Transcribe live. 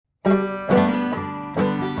So,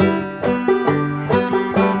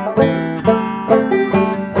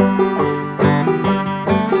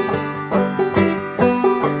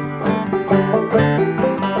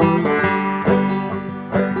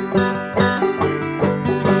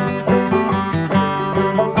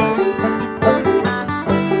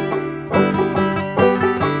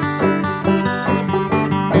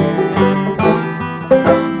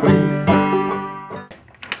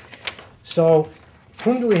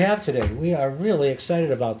 whom do we have today? We are really excited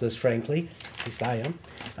about this, frankly. At least I am.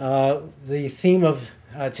 The theme of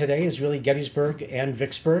today is really Gettysburg and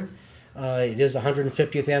Vicksburg. It is the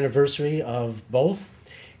 150th anniversary of both,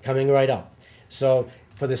 coming right up. So,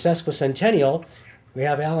 for the sesquicentennial, we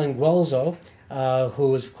have Alan Guelzo,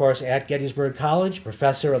 who is, of course, at Gettysburg College,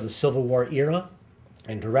 professor of the Civil War era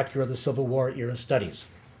and director of the Civil War era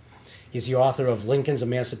studies. He's the author of Lincoln's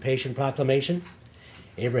Emancipation Proclamation,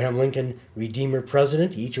 Abraham Lincoln, Redeemer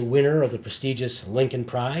President, each a winner of the prestigious Lincoln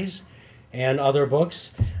Prize, and other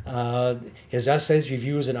books. His essays,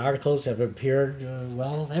 reviews, and articles have appeared,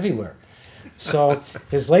 everywhere. So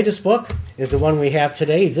his latest book is the one we have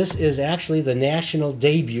today. This is actually the national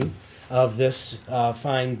debut of this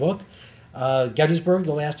fine book, Gettysburg,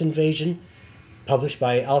 The Last Invasion, published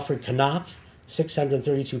by Alfred Knopf,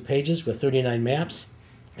 632 pages with 39 maps.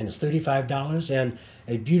 And it's $35, and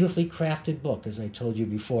a beautifully crafted book, as I told you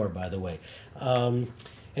before, by the way. And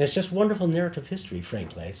it's just wonderful narrative history,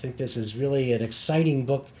 frankly. I think this is really an exciting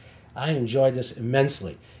book. I enjoyed this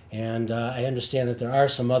immensely. And I understand that there are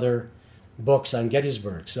some other books on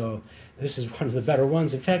Gettysburg, so this is one of the better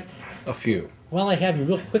ones. In fact, a few. While I have you,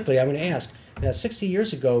 real quickly, I'm going to ask, that 60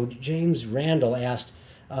 years ago, James Randall asked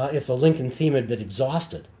if the Lincoln theme had been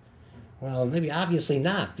exhausted. Well, maybe obviously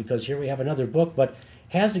not, because here we have another book, but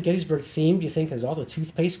has the Gettysburg theme, do you think, has all the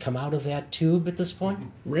toothpaste come out of that tube at this point?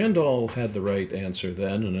 Randall had the right answer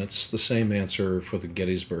then, and it's the same answer for the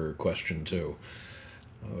Gettysburg question, too.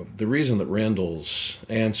 The reason that Randall's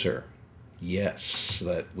answer, yes,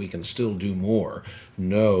 that we can still do more,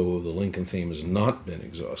 no, the Lincoln theme has not been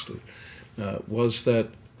exhausted, was that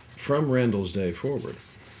from Randall's day forward,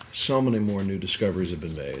 so many more new discoveries have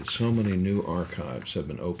been made, so many new archives have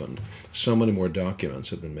been opened, so many more documents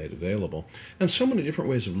have been made available, and so many different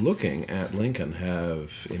ways of looking at Lincoln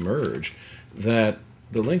have emerged that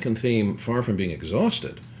the Lincoln theme, far from being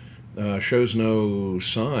exhausted, shows no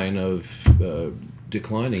sign of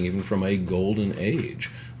declining even from a golden age,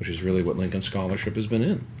 which is really what Lincoln scholarship has been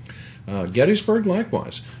in. Gettysburg,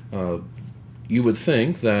 likewise. You would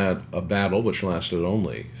think that a battle which lasted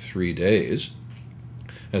only 3 days,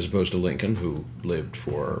 as opposed to Lincoln, who lived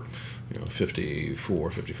for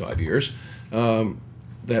 54, 55 years,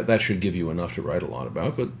 that should give you enough to write a lot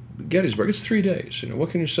about. But Gettysburg, it's 3 days.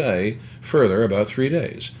 What can you say further about 3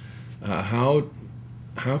 days? How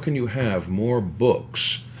can you have more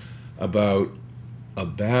books about a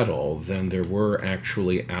battle than there were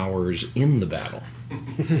actually hours in the battle?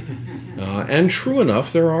 And true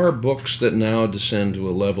enough, there are books that now descend to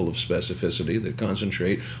a level of specificity that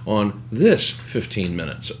concentrate on this 15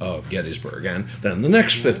 minutes of Gettysburg and then the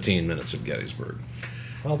next 15 minutes of Gettysburg.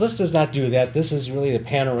 Well, this does not do that. This is really the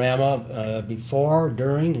panorama before,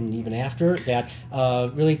 during, and even after that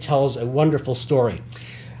really tells a wonderful story.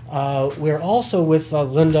 We're also with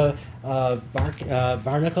Linda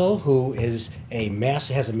Barnickel, who is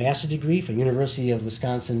has a master's degree from University of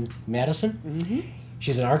Wisconsin-Madison. Mm-hmm.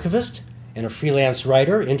 She's an archivist and a freelance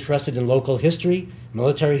writer interested in local history,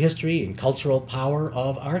 military history, and cultural power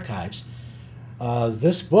of archives.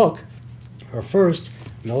 This book, her first,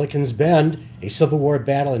 Milliken's Bend, A Civil War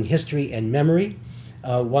Battle in History and Memory,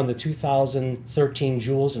 won the 2013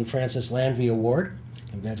 Jules and Francis Landry Award.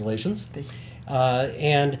 Congratulations. Thank you.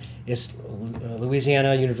 And it's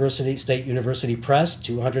Louisiana State University Press,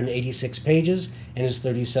 286 pages, and is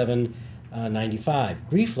 $37.95.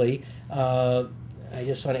 Briefly, I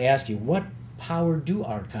just want to ask you, what power do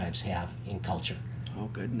archives have in culture? Oh,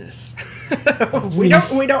 goodness. we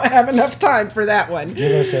don't have enough time for that one.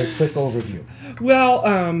 Give us a quick overview. Well,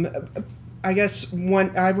 I guess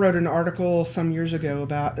I wrote an article some years ago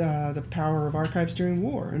about the power of archives during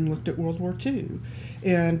war and looked at World War II.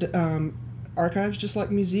 And archives, just like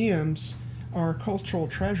museums, are cultural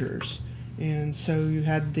treasures. And so you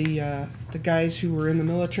had the guys who were in the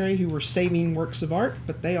military who were saving works of art,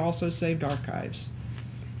 but they also saved archives.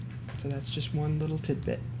 So that's just one little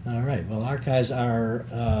tidbit. All right. Well, archives are,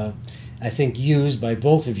 I think, used by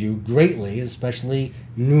both of you greatly, especially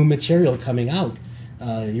new material coming out.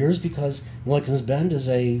 Yours, because Milliken's Bend is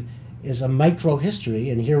a micro history,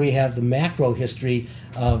 and here we have the macro history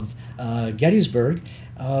of Gettysburg.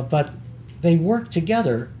 But they work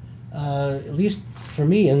together at least for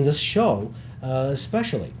me in this show,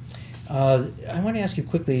 especially. I want to ask you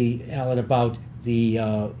quickly, Alan, about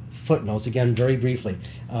the footnotes, again, very briefly.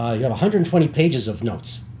 You have 120 pages of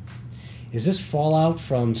notes. Is this fallout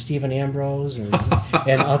from Stephen Ambrose and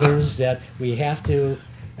others that we have to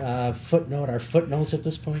footnote our footnotes at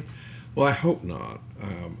this point? Well, I hope not.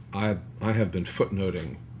 I have been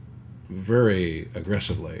footnoting very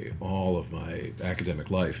aggressively all of my academic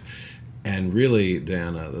life. And really,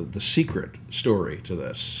 Dan, the secret story to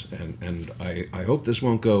this, and I hope this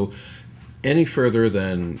won't go any further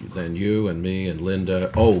than you and me and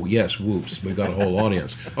Linda. Oh, yes, whoops, we've got a whole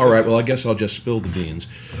audience. All right, well, I guess I'll just spill the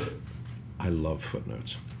beans. I love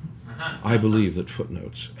footnotes. I believe that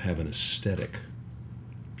footnotes have an aesthetic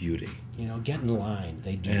beauty. You know, get in line,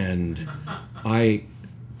 they do. And I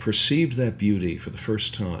perceived that beauty for the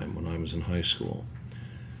first time when I was in high school.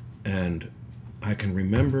 And I can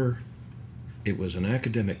remember it was an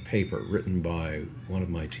academic paper written by one of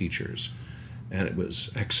my teachers, and it was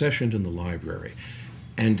accessioned in the library.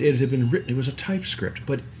 And it had been written, it was a typescript,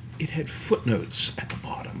 but it had footnotes at the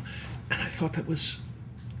bottom. And I thought that was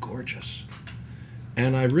gorgeous.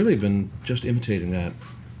 And I've really been just imitating that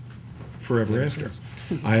forever after.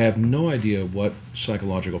 I have no idea what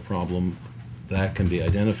psychological problem that can be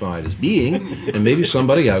identified as being, and maybe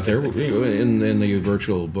somebody out there in the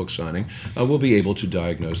virtual book signing will be able to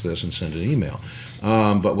diagnose this and send an email.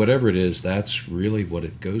 But whatever it is, that's really what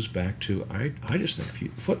it goes back to. I just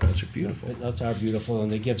think footnotes are beautiful. Footnotes are beautiful, and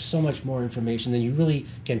they give so much more information than you really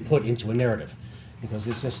can put into a narrative, because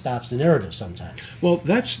this just stops the narrative sometimes. Well,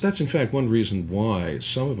 that's in fact one reason why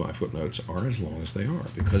some of my footnotes are as long as they are,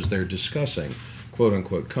 because they're discussing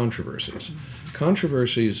quote-unquote controversies.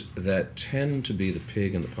 Controversies that tend to be the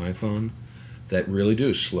pig and the python, that really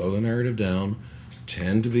do slow the narrative down,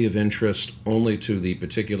 tend to be of interest only to the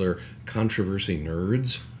particular controversy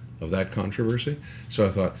nerds of that controversy. So I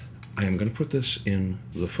thought, I am going to put this in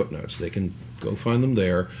the footnotes. They can go find them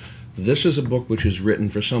there. This is a book which is written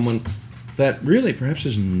for someone that really perhaps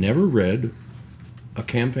has never read a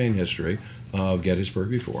campaign history of Gettysburg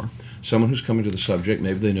before. Someone who's coming to the subject,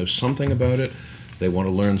 maybe they know something about it, they want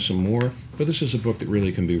to learn some more, but this is a book that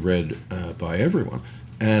really can be read by everyone,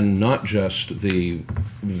 and not just the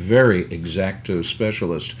very exacto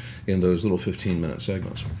specialist in those little 15-minute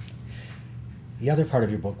segments. The other part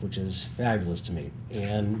of your book, which is fabulous to me,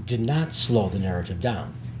 and did not slow the narrative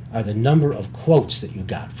down, are the number of quotes that you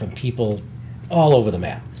got from people all over the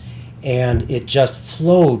map. And it just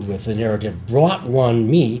flowed with the narrative, brought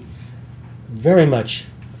me very much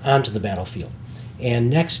onto the battlefield.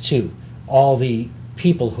 And next to all the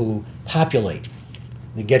people who populate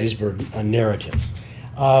the Gettysburg narrative.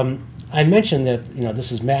 I mentioned that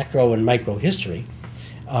this is macro and micro history,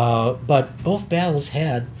 but both battles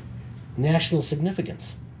had national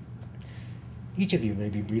significance. Each of you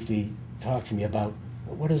maybe briefly talk to me about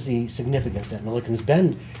what is the significance that Milliken's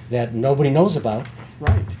Bend that nobody knows about,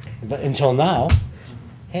 Right. but until now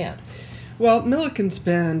had. Well, Milliken's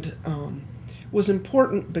Bend was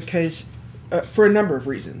important because, for a number of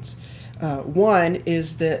reasons. One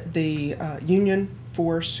is that the Union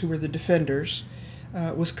force, who were the defenders,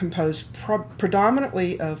 was composed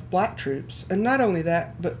predominantly of black troops, and not only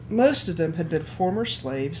that, but most of them had been former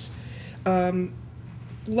slaves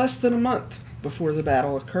less than a month before the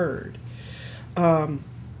battle occurred.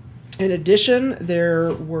 In addition,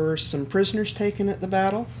 there were some prisoners taken at the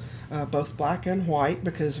battle, both black and white,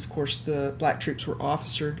 because of course the black troops were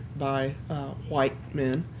officered by white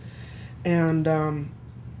men. And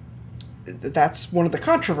that's one of the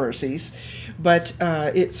controversies, but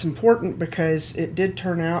it's important because it did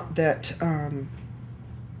turn out that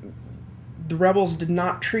the rebels did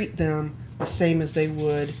not treat them the same as they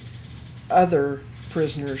would other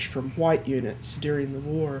prisoners from white units during the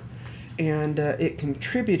war, and it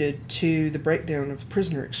contributed to the breakdown of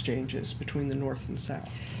prisoner exchanges between the North and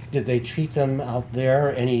South. Did they treat them out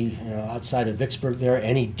there, outside of Vicksburg there,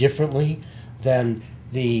 any differently than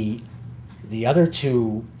the other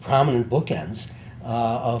two prominent bookends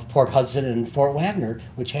of Port Hudson and Fort Wagner,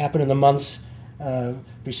 which happened in the months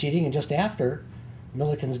preceding and just after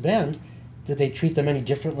Milliken's Bend? Did they treat them any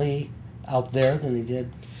differently out there than they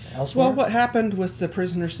did elsewhere? Well, what happened with the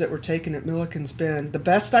prisoners that were taken at Milliken's Bend, the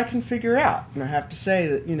best I can figure out, and I have to say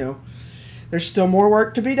that, there's still more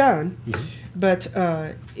work to be done, but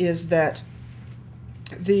is that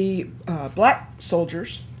the black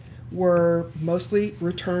soldiers were mostly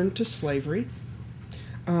returned to slavery,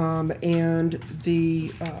 and the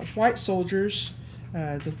white soldiers,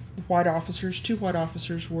 the white officers, 2 white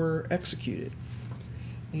officers, were executed.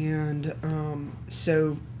 And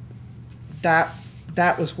so that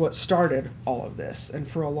that was what started all of this. And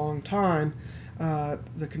for a long time,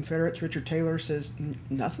 the Confederates, Richard Taylor says,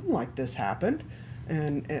 nothing like this happened.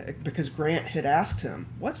 And because Grant had asked him,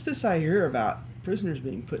 what's this I hear about prisoners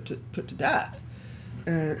being put to death?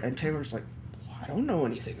 And Taylor's like, well, I don't know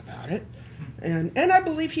anything about it. And I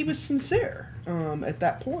believe he was sincere at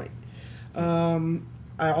that point.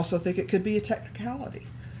 I also think it could be a technicality.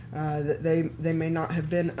 That they may not have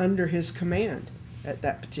been under his command at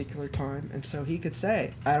that particular time, and so he could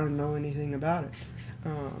say, I don't know anything about it.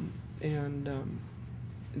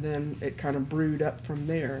 Then it kind of brewed up from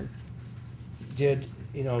there. Did,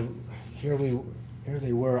 here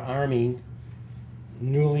they were arming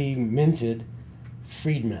newly minted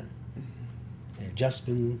freedmen. They had just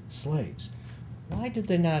been slaves. Why did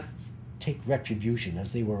they not take retribution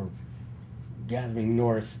as they were gathering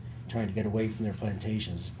north, trying to get away from their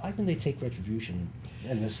plantations? Why didn't they take retribution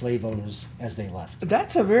and the slave owners as they left?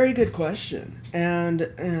 That's a very good question, and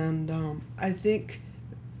I think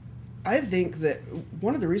that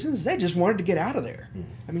one of the reasons is they just wanted to get out of there.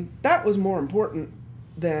 I mean, that was more important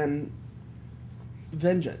than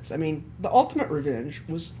vengeance. I mean, the ultimate revenge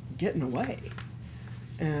was getting away,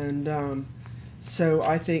 and so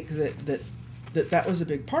I think that was a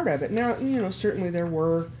big part of it. Now, certainly there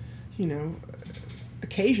were,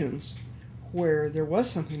 occasions where there was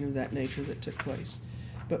something of that nature that took place.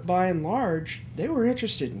 But by and large, they were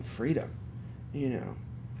interested in freedom.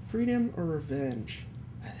 Freedom or revenge.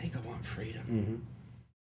 I think I want freedom.